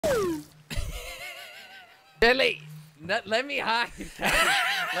Billy, let me hide.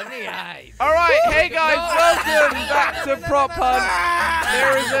 Let me hide. All right, hey guys, welcome back to Prop Hunt.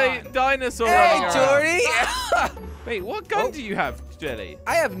 There is a dinosaur running around. Jordy. Wait, what gun do you have, Jelly?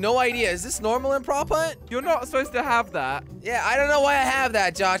 I have no idea. Is this normal in Prop Hunt? You're not supposed to have that. Yeah, I don't know why I have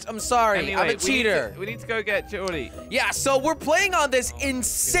that, Josh. I'm sorry. Anyway, I'm a cheater. We need to go get Jordy. Yeah, so we're playing on this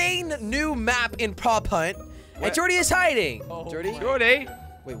insane new map in Prop Hunt, and Jordy is hiding. Jordy? Jordy?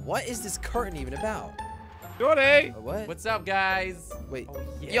 Wait, what is this curtain even about? Jordy? What? What's up, guys? Wait.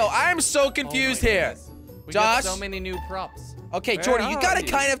 Yes. Yo, I'm so confused here. We Josh? got so many new props. Okay, Where Jordy, you are gotta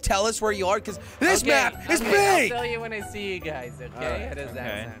you? kind of tell us where you are, because this Okay, map is okay, big! I'll tell you when I see you guys, okay? How does that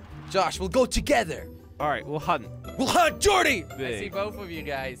okay. sound? Josh, we'll go together. All right, we'll hunt. We'll hunt Jordy! I see Big. both of you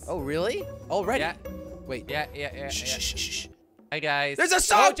guys. Oh, really? Already? Yeah. Wait. Yeah. Shh, shh, shh, shh. Hi, guys. There's a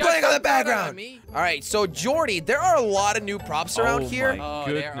song Josh, playing on the don't throw that at background. me. All right, so Jordy, there are a lot of new props around here. my Oh,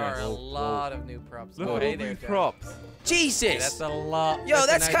 there are goodness. a lot of new props. Look Oh, at hey all there, these Josh. props. Jesus. Hey, that's a lot. Yo, a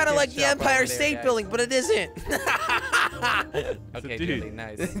that's nice kind of gift like the shop Empire over there, State guys. Building, but it isn't. Okay, dude. Julie,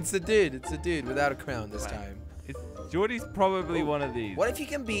 nice. It's a dude. It's a dude without a crown this Wow. time. Jordy's probably one of these. What if you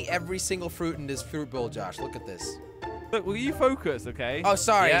can be every single fruit in this fruit bowl, Josh? Look at this. Look, will you focus, okay? Oh,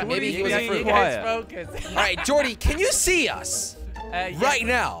 sorry. Yeah, Maybe you he was a guys- fruit you bowl. guys quiet. focus. All right, Jordy, can you see us Yes. right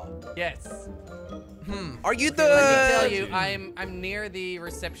now? Yes. Are you the? Let me tell you, I'm near the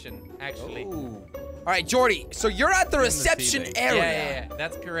reception, actually. Ooh. All right, Jordy. So you're at the reception ceiling. area. Yeah.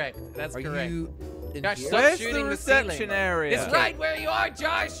 That's correct. That's Are correct. you in Josh, here? stop Where's shooting the the reception ceiling. area? It's right where you are,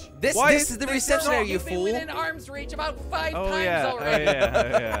 Josh. This Why is is the this reception not- area, you You've been fool. within arm's reach about 5 Oh times yeah, already.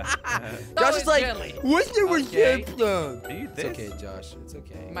 yeah. Josh is like, Jelly. what's the Okay. reception? Are you It's this? okay, Josh. It's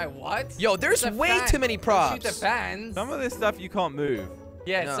okay. My what? Yo, there's It's a way fan. too many Don't props. Shoot the fans. Some of this stuff you can't move.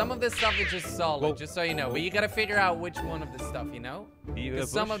 Yeah, No. some of this stuff is just solid, Whoa. just so you know. But you gotta figure out which one of the stuff, you know? You Because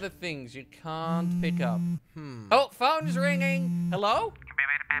a some bush? of the things you can't pick up. Oh, phone's ringing. Hello?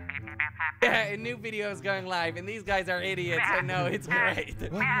 Yeah, a new video is going live, and these guys are idiots. I know, it's great.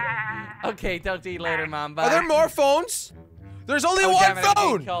 Okay, talk to you later, Mom. Bye. Are there more phones? There's only Oh, one damn it, I'm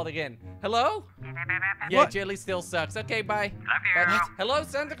being phone. called again. Hello? Yeah, What? Jelly still sucks. Okay, bye. Hello,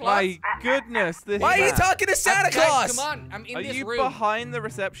 Santa Claus? My goodness, this Why are you map. talking to Santa Guys, Claus? come on, I'm in Are this you room. behind the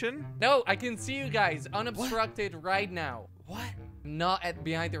reception? No, I can see you guys unobstructed right now. What? I'm not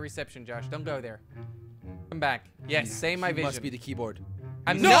behind the reception, Josh. Don't go there. Come back. Yes, say my He vision. must be the keyboard.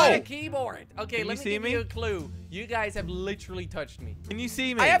 I'm No! not a keyboard. Okay, Can let you me see give me? you a clue. You guys have literally touched me. Can you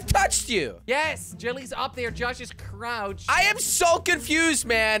see me? I have touched you. Yes, Jelly's up there. Josh is crouched. I am so confused,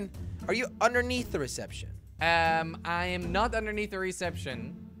 man. Are you underneath the reception? I am not underneath the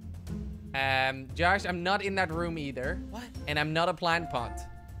reception. Josh, I'm not in that room either. What? And I'm not a plant pot.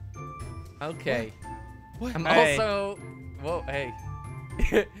 Okay. What? I'm Hey. also. Whoa, hey.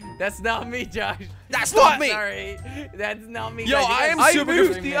 That's not me, Josh. That's not me. Sorry, that's not me. Yo, guys. You I am guys super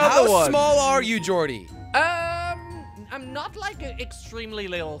moved confused. the other How one. small are you, Jordy? I'm not like an extremely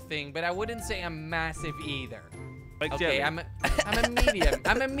little thing, but I wouldn't say I'm massive either. Like Okay, Jelly. I'm a medium.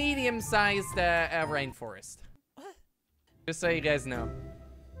 I'm a medium-sized rainforest. What? Just so you guys know.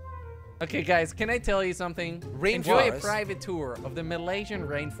 Okay, guys, can I tell you something? Enjoy a Rainforest? private tour of the Malaysian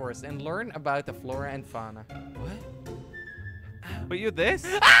rainforest and learn about the flora and fauna. What? But you're this?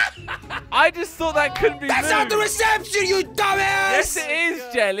 I just thought that couldn't be That's moved. not the reception, you dumbass! Yes, it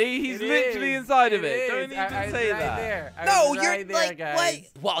is, Jelly. He's It literally is. inside of It it. is. Don't even I was say right that. There. I No, was you're right there, like, guys. wait.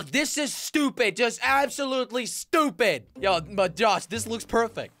 Wow, this is stupid. Just absolutely stupid. Yo, but Josh, this looks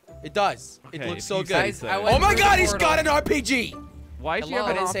perfect. It does. It Okay, looks if so you good. say Guys, so. I went Oh my through God, the he's got an portal. RPG. Why do you Hello?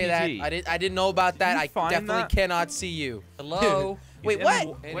 have I an didn't say that. RPG? I didn't know about that. Did you I find definitely that? cannot see you. Hello? Wait, In what? the-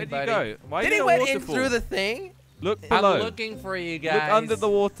 Where did you Anybody? go? Why Did are he you in a went in waterfall? through the thing? Look I'm below. looking for you guys. Look under the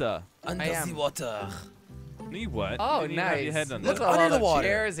water. Under am. the water. No, you weren't. Oh, you didn't even have nice. your head under Look Look at under all the the water.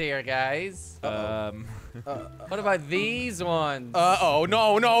 chairs here, guys. What about these ones? Uh-oh,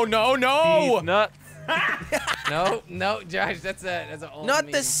 no, no, no, no! He's nuts. No, Josh, that's an old Not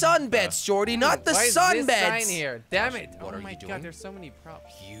meme. the sunbeds, Jordy, not the Why is sunbeds! this sign here? Damn Josh, it! what Oh are my you God, doing? there's so many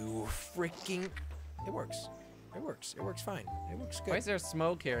props. You freaking... It works. It works. It works fine. It works Why good. is there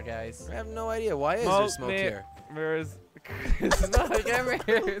smoke here, guys? I have no idea. Why is there smoke here? Where's Smoke, come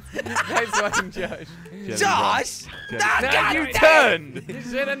here. Nice one, Josh. Josh! Jelly. Ah, No, God you damn it! turned. You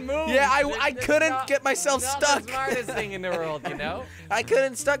shouldn't move. Yeah, I That's couldn't not- get myself not stuck. the smartest thing in the world, you know? I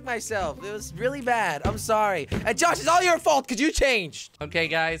couldn't stuck myself. It was really bad. I'm sorry. And Josh, it's all your fault because you changed. Okay,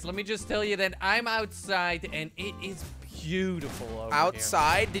 guys, let me just tell you that I'm outside and it is beautiful over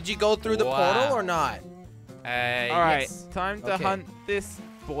Outside? Did you go through the Wow. portal or not? here. All right, Yes. time to Okay. hunt this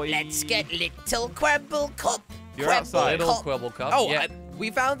boy. little Quibble Cup. You're outside. Little Quibble Cup. Oh, yeah.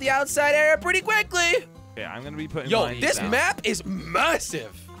 we found the outside area pretty quickly. Yeah, I'm gonna be putting. Yo, vines this down. map is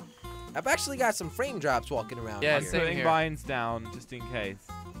massive. I've actually got some frame drops walking around Yeah, here. same Putting here. vines down just in case.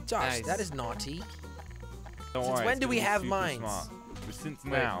 Josh, Nice. that is naughty. Don't Since worry. when it's do we gonna be have super mines? Smart. Since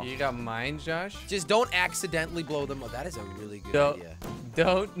Wait, now. you got mines, Josh? Just don't accidentally blow them up. That is a really good Don't- idea.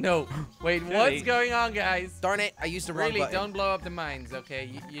 Don't. No. Wait, Really? what's going on, guys? Darn it, I used the wrong Really, button. don't blow up the mines, okay?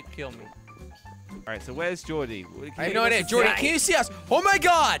 You'd kill me. All right, so where's Jordy? I have no idea. Jordan, can you see us? Oh my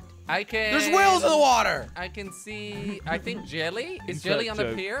god! I can. There's whales in the water! I can see. I think Jelly. Is Insert Jelly on the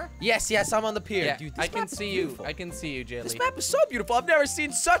joke. pier? Yes, I'm on the pier. Yeah, Dude, this I can map is see you. beautiful. I can see you, Jelly. This map is so beautiful. I've never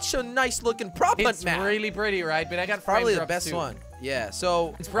seen such a nice looking prop hunt It's map. really pretty, right? But I got frame Probably the drops best too. one. Yeah,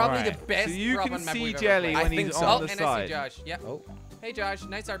 so... It's probably Alright, the best so you prop can hunt map see we've ever Jelly played. I when think he's so. on Oh, the and side. I see Josh. Yep. Oh. Hey, Josh.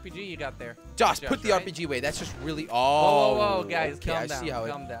 Nice RPG you got there. Josh, Josh, put the right? RPG away. That's just really... Whoa, Oh. whoa, whoa, guys, okay, calm I down, see how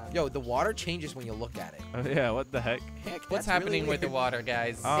calm down. Yo, the water changes when you look at it. Oh yeah, what the heck? Heck, What's that's happening really with the weird. water,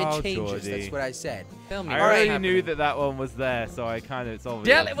 guys? Oh, It changes. Jordy. That's what I said. Tell me. I what's already happening? knew that one was there, so I kind of it's obvious.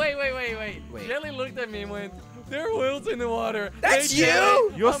 Jelly, wait. Jelly looked at me and went, "There are whales in the water." That's Hey, you?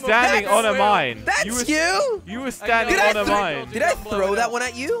 Jelly, You're I'm standing big on a whale." mine. That's you. you? You were standing know. on Did a I mine. throw- Did I Don't blow throw it that up. one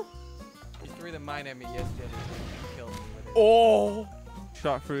at you? You threw the mine at me, yes, Jelly. You killed me with it. Oh.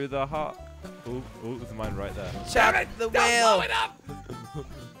 Shot through the heart. Oh, there's a mine right there. Shot the Don't blow whale. it up!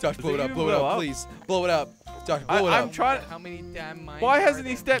 Josh, blow it Did up, you blow it blow up, up? please. Blow it up. Josh, blow it I'm up. trying. How many damn mines Why are hasn't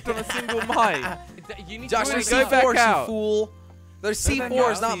he there? stepped on a single mine? You need Josh, to there's go go back C4s, you out. fool. There's No, they're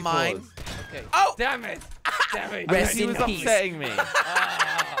C4s, not not mine. C4s. Okay. Oh! Damn it! Damn it! Rest He in was peace. upsetting me.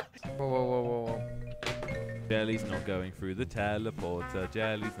 Ah. Whoa. Jelly's not going through the teleporter.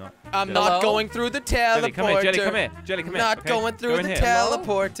 Jelly's not. I'm Jelly. not Hello? going through the teleporter. Jelly, come here. Jelly, come here. Jelly, come here. Not okay? going Go through in the here.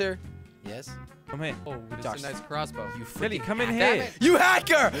 teleporter. Yes. Come here. Oh, this Josh. is a nice crossbow. You Jelly, freaking come in Damn here. it. You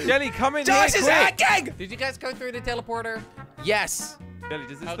hacker! Jelly, come in Josh here. is quick. hacking! Did you guys go through the teleporter? Yes. Jelly,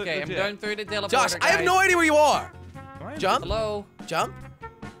 does this look Okay, I'm legit? going through the teleporter. Josh, I have guys. no idea where you are. Why am Jump. Hello. Jump.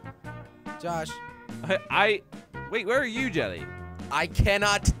 Josh, Wait, where are you, Jelly? I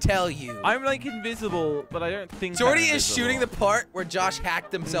cannot tell you. I'm like invisible, but I don't think. Jordy I'm is invisible. shooting the part where Josh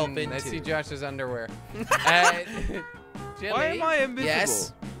hacked himself into. I see Josh's underwear. Jelly, Why am I invisible?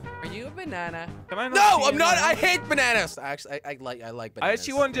 Yes. are you a banana? Can I not No, see I'm not. anyone? I hate bananas. Actually, I like bananas. I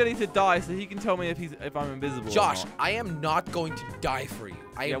actually want Jelly to die so he can tell me if I'm invisible. or Josh, not. I am not going to die for you.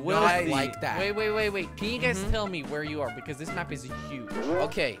 I Yeah, am we'll not see. like that. Wait. Can you guys tell me where you are? Because this map is huge.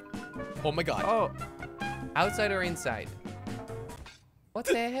 Okay. Oh my God. Oh, Outside or inside? What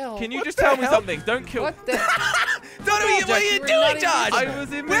the hell? can you What just the tell me hell? something? Don't kill. What the? What are you Josh, you were not doing, Josh? invisible. I was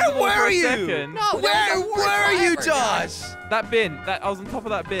Where invisible were for a you? second. No, Where were you, Josh? That bin. I was on top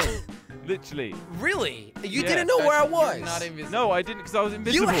of that bin. Literally. Really? You Yeah. didn't know where I was. You're not invisible. No, I didn't because I was You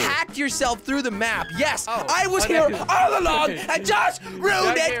invisible. hacked yourself through the map. Yes, Oh, I was okay. here all along, and Josh ruined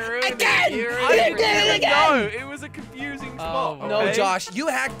Okay, it ruined it. again. You ruined You it. did it again. No, it was a confusing spot. Oh, No, okay? Josh, you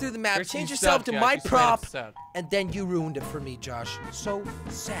hacked through the map, First you changed yourself suck, to Josh. my You straight up prop, suck. and then you ruined it for me, Josh. So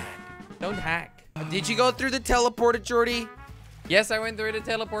sad. Don't hack. Did you go through the teleporter, Jordy? Yes, I went through the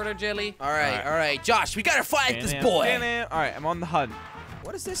teleporter, Jelly. All right, Alright. all right, Josh, we gotta fight this All boy. right, I'm on the hunt.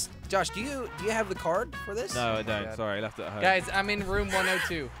 What is this, Josh? Do you have the card for this? No, I don't. God. Sorry, I left it at home. Guys, I'm in room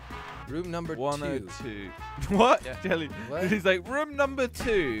 102. Room number 2. 102. What? Yeah. Jelly. What? He's like, room number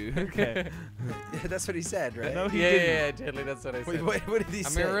 2. Okay. That's what he said, right? No, he Yeah, didn't. Jelly, that's what I said. Wait, what did he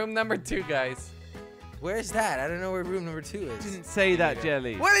I'm say? in room number 2, guys. Where's that? I don't know where room number 2 is. Didn't say that, Yeah.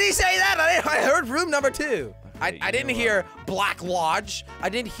 Jelly. What did he say that? I heard room number 2. Okay, I you didn't know hear Black Lodge. I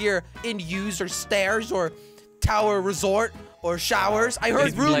didn't hear in use or stairs or Tower Resort or showers. I heard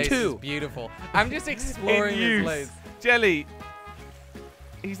This room place is 2. beautiful. I'm just exploring In this use. place. Jelly.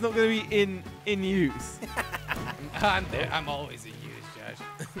 He's not going to be in use. I'm there. I'm always in use, Josh.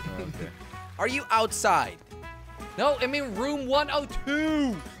 Okay. Are you outside? No, I'm in room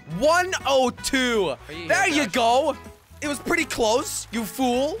 102. 102. Are you There here, you Josh? go. It was pretty close, you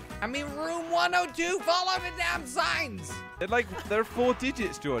fool. I'm in room 102. Follow the damn signs. There are 4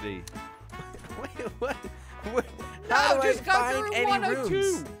 digits, Jordy. Wait, what? No, How do just I go find through any 102.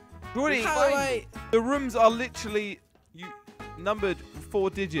 rooms? Jordy, How do I? the rooms are literally numbered 4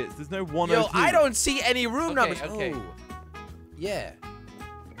 digits. There's no 102. Yo, I don't see any room Okay, numbers. okay. Oh. Yeah.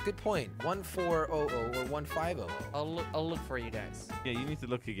 Good point. 1400 or 1500. I'll look for you guys. Yeah, you need to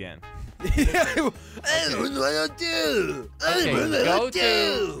look again. Hey, what do I do? Okay, What do I go do?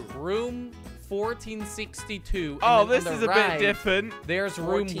 to room 1462. and Oh, then this on is the a right, bit different. There's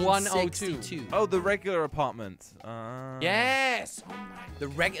room 102. 1462. Oh, the regular apartment. Yes. Oh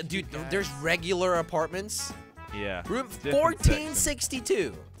my. Dude, there's regular apartments. Yeah. Room It's different section.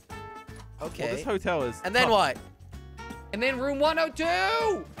 1462. Well, Okay. this hotel is. And then tough. what? And then room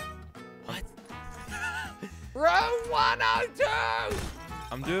 102. What? Room 102.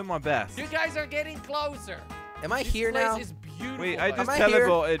 I'm doing my best. You guys are getting closer. Am I This here place now? is beautiful. Wait, I just I here?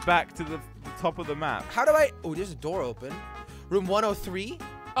 teleported back to the top of the map. How do I? Oh, there's a door open. Room 103.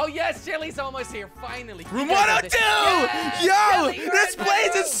 Oh yes, Jelly's almost here. Finally. Room You guys 102! are Yo, Jelly, you're this in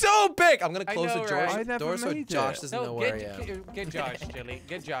place my is so big. I'm gonna I close know, the right? door, I never door so made Josh it. doesn't know No, where I am. get Josh, Jelly.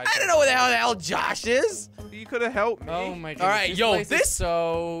 Get Josh. I don't know where the hell Josh is. You could have helped me. Oh my god. All right, this yo, place this- is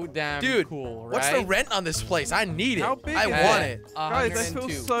so damn Dude, cool, right? what's the rent on this place? I need it. How big I is want it? it. Guys, I feel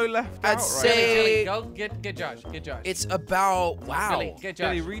 102. so left I'd out right say- Jelly, go get Josh. Get Josh. It's about Jelly, wow, get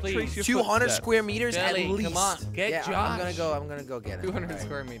Jelly, Josh, retrace please. your 200 footsteps. square meters Jelly, at come least. on, get yeah, Josh. I'm gonna go get it. 200 Alright.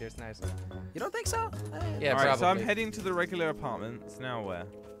 square meters, nice. You don't think so? Yeah, All right, so I'm probably. heading to the regular apartments. Now where?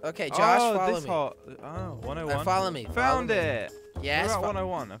 Okay, Josh, oh, follow this me. hot. Oh, 101. Follow me. Found follow me. it. Yes. We're at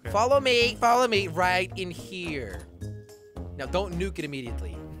 101. Okay. Follow me right in here. Now don't nuke it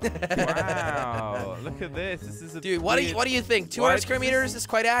immediately. Wow, look at this. This is a Dude, what do you think? 200 square meters is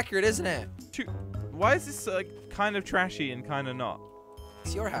quite accurate, isn't it? Why is this like kind of trashy and kind of not?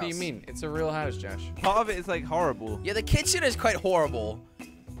 It's your house. What do you mean? It's a real house, Josh. Part of it is like horrible. Yeah, the kitchen is quite horrible,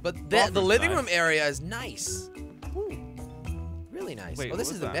 but the Bathroom's living nice. room area is nice. Ooh, really nice. Wait, oh, this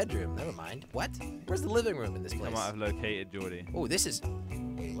what is was the that? bedroom. Never mind. What? Where's the living room in this I place? might have located Geordie. Oh, this is.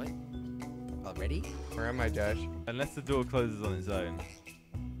 Wait, what? Already? Where am I, Josh? Unless the door closes on its own.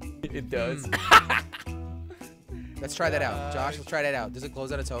 It does. Let's try that out. Josh, let's try that out. Does it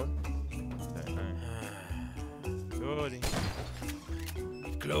close on its own? Don't know. Geordie.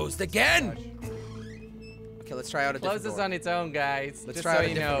 Closed again. Okay, let's try out a different Closes door. on its own, guys. Let's just try so out a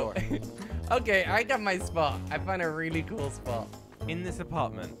you know. different Okay, I got my spot. I found a really cool spot. In this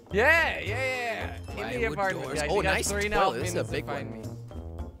apartment. Yeah. In Why the would apartment, doors- guys. Oh, you got nice 3.5 toilet. This is a minutes to big find one. me.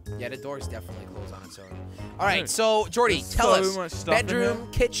 Yeah, the door's definitely closed on its own. All right, so Jordy, There's tell so us. much stuff in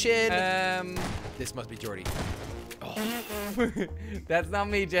Bedroom, kitchen. This must be Jordy. That's not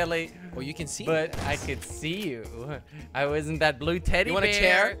me, Jelly. Oh, you can see. But me. I could see you. I wasn't that blue teddy You want a bear.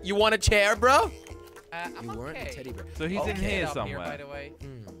 chair? You want a chair, bro? I'm You weren't okay. a teddy bear. So he's in Okay. here Up somewhere. by the way.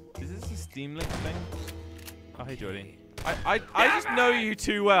 Hmm. Is this a Steam Link thing? Oh, hey, Geordie. I just know you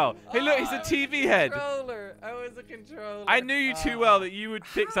too well. Hey, look, he's a TV head. Controller. I was a controller. I knew you too well that you would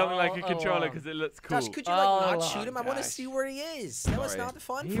pick something like a Oh, controller oh. because it looks cool. Josh, could you like not Oh, shoot him? I want to gosh. see where he is. That was Sorry. not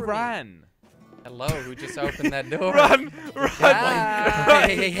fun He for ran. Hello, who just opened that door? Run! Ah.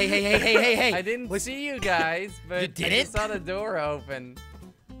 me. Hey. I didn't see you guys, but You I didn't? just saw the door open.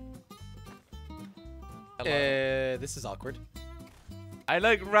 Hello. This is awkward. I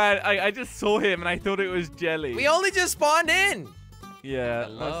like ran. I just saw him and I thought it was Jelly. We only just spawned in. Yeah.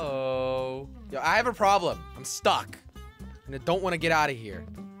 Hello. Yo, I have a problem. I'm stuck, and I don't want to get out of here.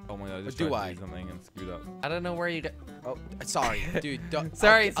 Oh my god! I just do tried to I? do something and screwed up. I don't know where you got. Oh, sorry, dude. Don't,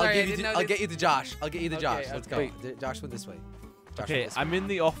 Sorry, I'll I give you didn't to, know I'll this- get you to Josh. I'll get you to Okay, Josh. Let's okay. go. Josh went this way. Josh Okay, went this way. I'm in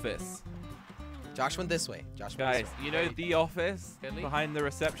the office. Josh went this way. Josh went Guys, this way. you know the office Jelly? behind the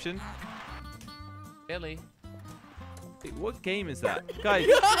reception? Jelly. Wait, what game is that? Guys,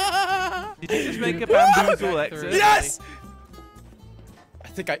 did you just make a bamboozle Back through. exit? Yes!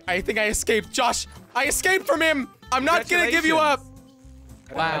 I think I escaped, Josh. I escaped from him. I'm not gonna give you up.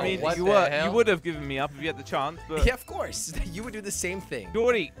 Wow, I mean, what you the hell? would have given me up if you had the chance, but Yeah, of course. You would do the same thing.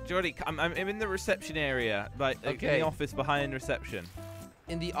 Geordie, I'm in the reception area, like in Okay. the office behind reception.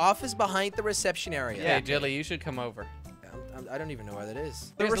 In the office behind the reception area. Hey, Jelly, you should come over. I don't even know where that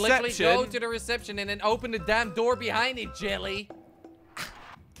is. The Just literally go reception. to the reception and then open the damn door behind it, Jelly.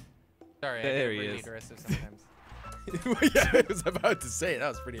 Sorry, There I he get really is. aggressive sometimes. Yeah, I was about to say it. That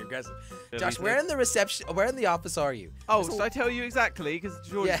was pretty aggressive. Josh, where in the reception? Where in the office are you? Oh, There's a- should I tell you exactly? Because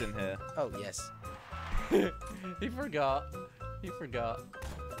George's Yeah. in here. Oh yes. He forgot. He forgot.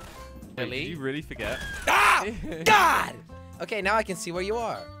 Wait, Jelly? did you really forget? Ah! God! Okay, now I can see where you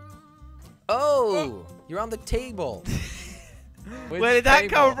are. Oh, you're on the table. Which Where did that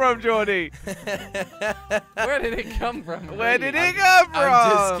table? come from, Geordie? Where did it come from? Where did really? it come from? I'm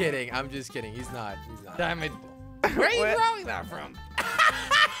just kidding. I'm just kidding. He's not. Damn it. Where are you Where- throwing that from?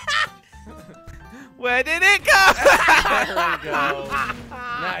 Where did it come? There we go.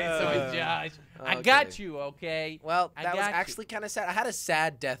 Nice one, Josh. I Okay. got you, okay? Well, I that was got you. actually kind of sad. I had a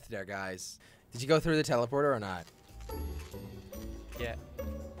sad death there, guys. Did you go through the teleporter or not? Yeah.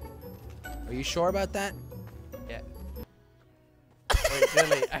 Are you sure about that? Yeah. Wait,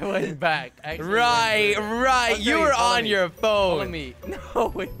 Jelly, I went back. I actually Right, went through. right. I'll You show were follow on me. your Follow phone. me.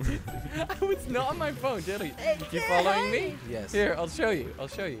 No, it didn't. I was not on my phone, Jelly. You following me? Yes. Here, I'll show you. I'll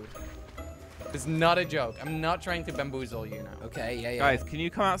show you. It's not a joke. I'm not trying to bamboozle you now. Okay, yeah. Guys, can you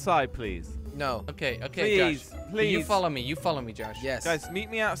come outside, please? No. Okay, Please, Josh. please. You follow me. You follow me, Josh. Yes. Guys, meet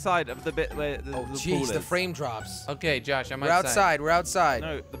me outside of the bit where the Oh, pool jeez, is. the frame drops. Okay, Josh, I'm We're outside. We're outside.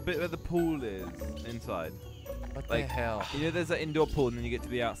 No, the bit where the pool is inside. What Like, the hell? You know, there's that indoor pool, and then you get to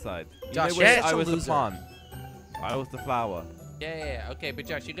the outside. You Josh, know where you're such I a was the loser. plant. I was the flower. Yeah. Okay, but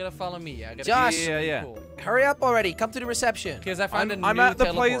Josh, you gotta follow me. I gotta Josh. Yeah. Hurry up already. Come to the reception. Because I found a new I'm at the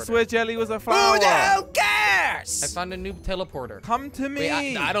teleporter. place where Jelly was a flower. Who the hell cares? I found a new teleporter. Come to me.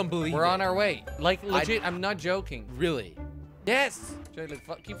 Wait, I don't believe We're it. on our way. Like, legit, I'm not joking. Really? Yes! Josh,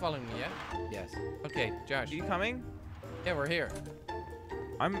 look, keep following me, yeah? Yes. Okay, Josh. Are you coming? Yeah, we're here.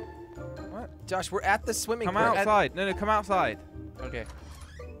 I'm. What? Josh, we're at the swimming Come pool. outside. No, come outside. Okay.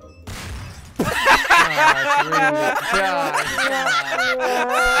 Josh, really?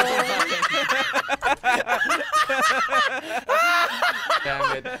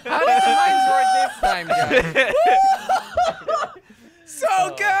 Damn it. How did mine work this time, Josh? So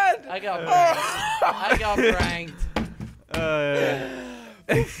good. I got pranked. I got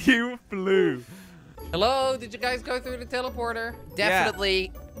pranked. You flew. Hello? Did you guys go through the teleporter?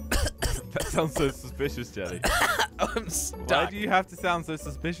 Definitely. That sounds so suspicious, Jelly. I'm Why stuck. do you have to sound so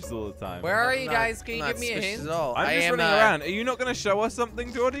suspicious all the time? Where are you Not- guys? Can you not give me a suspicious hint? at all. I'm I just am, running around. Are you not going to show us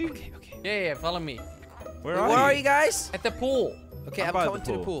something, Jordy? Okay. Yeah, follow me. Where Where are you guys? At the pool. Okay, I'm I'm by coming the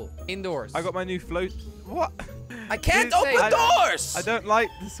to the pool. pool. Indoors. I got my new float. What? I can't Dude, say- open doors. I don't like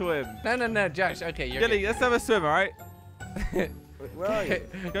to swim. No, Josh. Okay, you're Jelly, let's have a swim, all right? Where are you?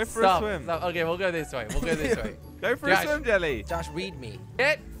 Go for Stop. a swim. Stop. Okay, we'll go this way. We'll go this way. Go for Josh. a swim, Jelly. Josh, read me.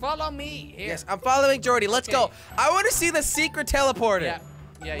 Follow me. Here. Yes, I'm following Jordy. Let's Okay. go. I want to see the secret teleporter. Yeah.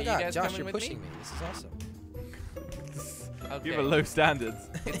 Oh Yeah, my you God, guys Josh, coming you're with pushing me? me. This is awesome. Okay. You have a low standards.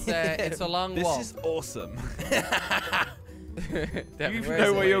 It's a long This walk. is awesome. That- You Where know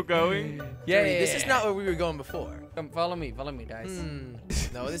is where it? you're going? Yeah, Jordy, yeah, this is yeah. not where we were going before. Come, follow me, guys.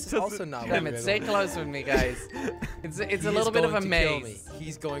 No, this is Doesn't- also not where Damn we it, were stay going. close with me, guys. It's He a is little bit of a going to kill me. maze.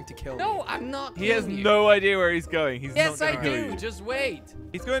 He's going to kill me. No, I'm not. He has killing you. no idea where he's going. He's Yes, not I gonna kill do. you. Just wait.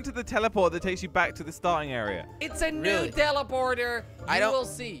 He's going to the teleport that takes you back to the starting area. It's a new Really? teleporter. I You don't- will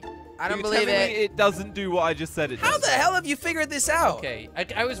see. I don't You're believe telling me it. it doesn't do what I just said it How does. the hell have you figured this out? Okay,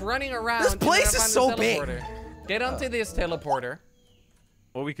 I was running around. This and then place I is found so this big. teleporter. Get onto this teleporter.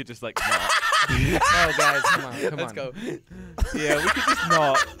 Or we could just like not. Oh, guys, come on. Let's go. Yeah, we could just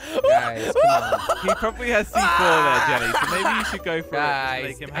not. Guys, come on. He probably has C4 there, Jelly, so maybe you should go for it Guys, to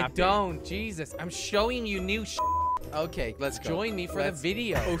make him I happy. don't. Jesus, I'm showing you new Okay, let's go. Join me for Let's- the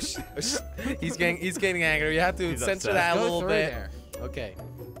video. Oh, he's getting angry. You have to He's censor upset. that a Go little through bit. there. Okay.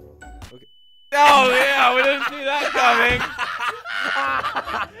 Oh yeah, we didn't see that coming.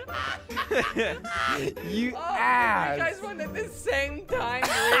 You Oh, ass. you guys went at the same time,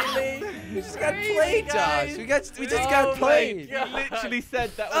 really? We just got Really, played, guys? Josh. We just Oh got my played. God. You literally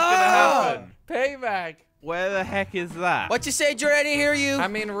said that was Ah! gonna happen. Payback. Where the heck is that? What you say, Jordy? I didn't hear you.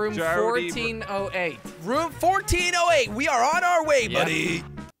 I'm in room Jordy- 1408. Room 1408. We are on our way, Yeah. buddy.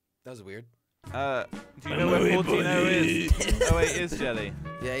 That was weird. Do you know where 14 is? Oh wait, is Jelly.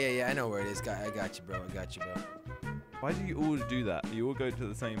 Yeah. I know where it is. I got you, bro. Why do you all do that? You all go to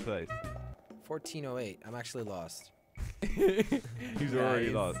the same place. 1408. I'm actually lost. He's already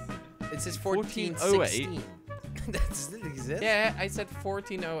Nice. lost. It says 1408. 1416. Does it exist? Yeah, I said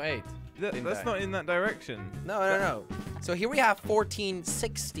 1408. Didn't That's I? not in that direction. No. So here we have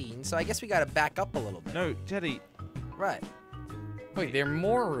 1416. So I guess we got to back up a little bit. No, Jelly. Right. Wait, there are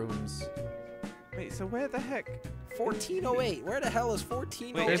more rooms. Wait, so where the heck? 1408. Where the hell is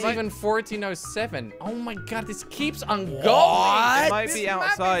 1408? There's even 1407. Oh my god, this keeps on going. What? It might This be map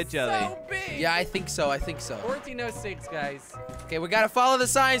outside, is Jelly. So big. Yeah, I think so. 1406, guys. Okay, we got to follow the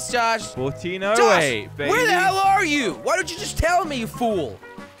signs, Josh. 1408, Josh, baby. where the hell are you? Why don't you just tell me, you fool?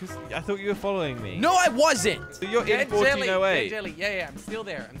 'Cause I thought you were following me. No, I wasn't. So you're in Get jelly. 1408. Get jelly. Yeah, I'm still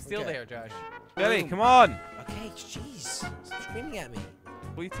there. I'm still Okay. there, Josh. Jelly, come on. Okay, jeez. Stop screaming at me.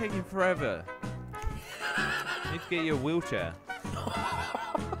 What are you taking forever? You need to get your wheelchair.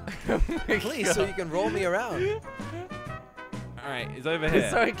 Please, so you can roll me around. Alright, it's over here.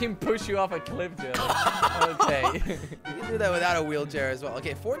 So I can push you off a cliff, Jelly. Okay. You can do that without a wheelchair as well.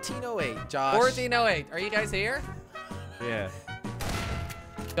 Okay, 1408, Josh. 1408. Are you guys here? Yeah.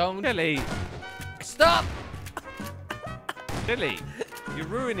 Don't. Jelly, Stop! Jelly, you're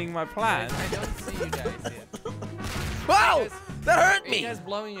ruining my plan. I don't see you guys yet. Wow, Are you guys- that hurt Are you me. guys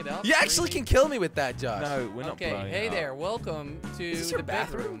blowing it up? You actually Really? can kill me with that, Josh. No, we're not Okay, blowing hey it up. there. Welcome to Is this the your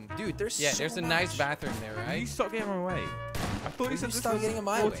bathroom? bedroom. Dude, there's Yeah, so there's a much. nice bathroom there, You right? stop getting in my way. I thought you You said this stop was getting in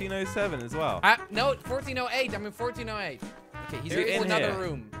my way. 1407 as well. No, 1408. I'm in 1408. Okay, he's There in is another here.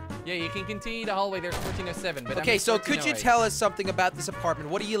 room. Yeah, you can continue the hallway. There's 1407. But Okay, so could you 1408. tell us something about this apartment?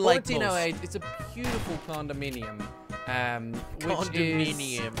 What do you like most? 1408. It's a beautiful condominium. Which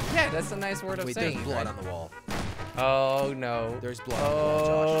Condominium. Is, yeah, that's a nice word of Wait, saying. there's blood right? on the wall. Oh no. There's blood on the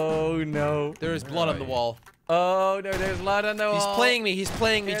wall, Oh no. There is blood on the wall. Oh no, there's blood on the wall. He's playing me. He's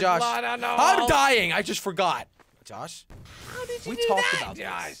playing me, There's Josh. blood on the I'm wall. dying. I just forgot. Josh? How did you We do talked that, about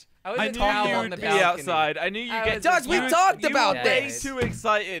Josh? this. I was I in knew town you on would the be balcony. outside. I knew you I get. was Josh, we you- talked you about were way this. too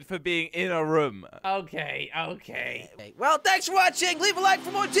excited for being in a room. Okay. Well, thanks for watching. Leave a like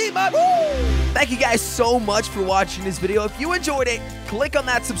for more Gmod. Woo! Thank you guys so much for watching this video. If you enjoyed it, click on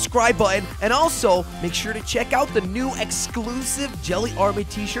that subscribe button. And also, make sure to check out the new exclusive Jelly Army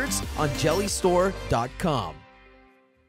t-shirts on jellystore.com.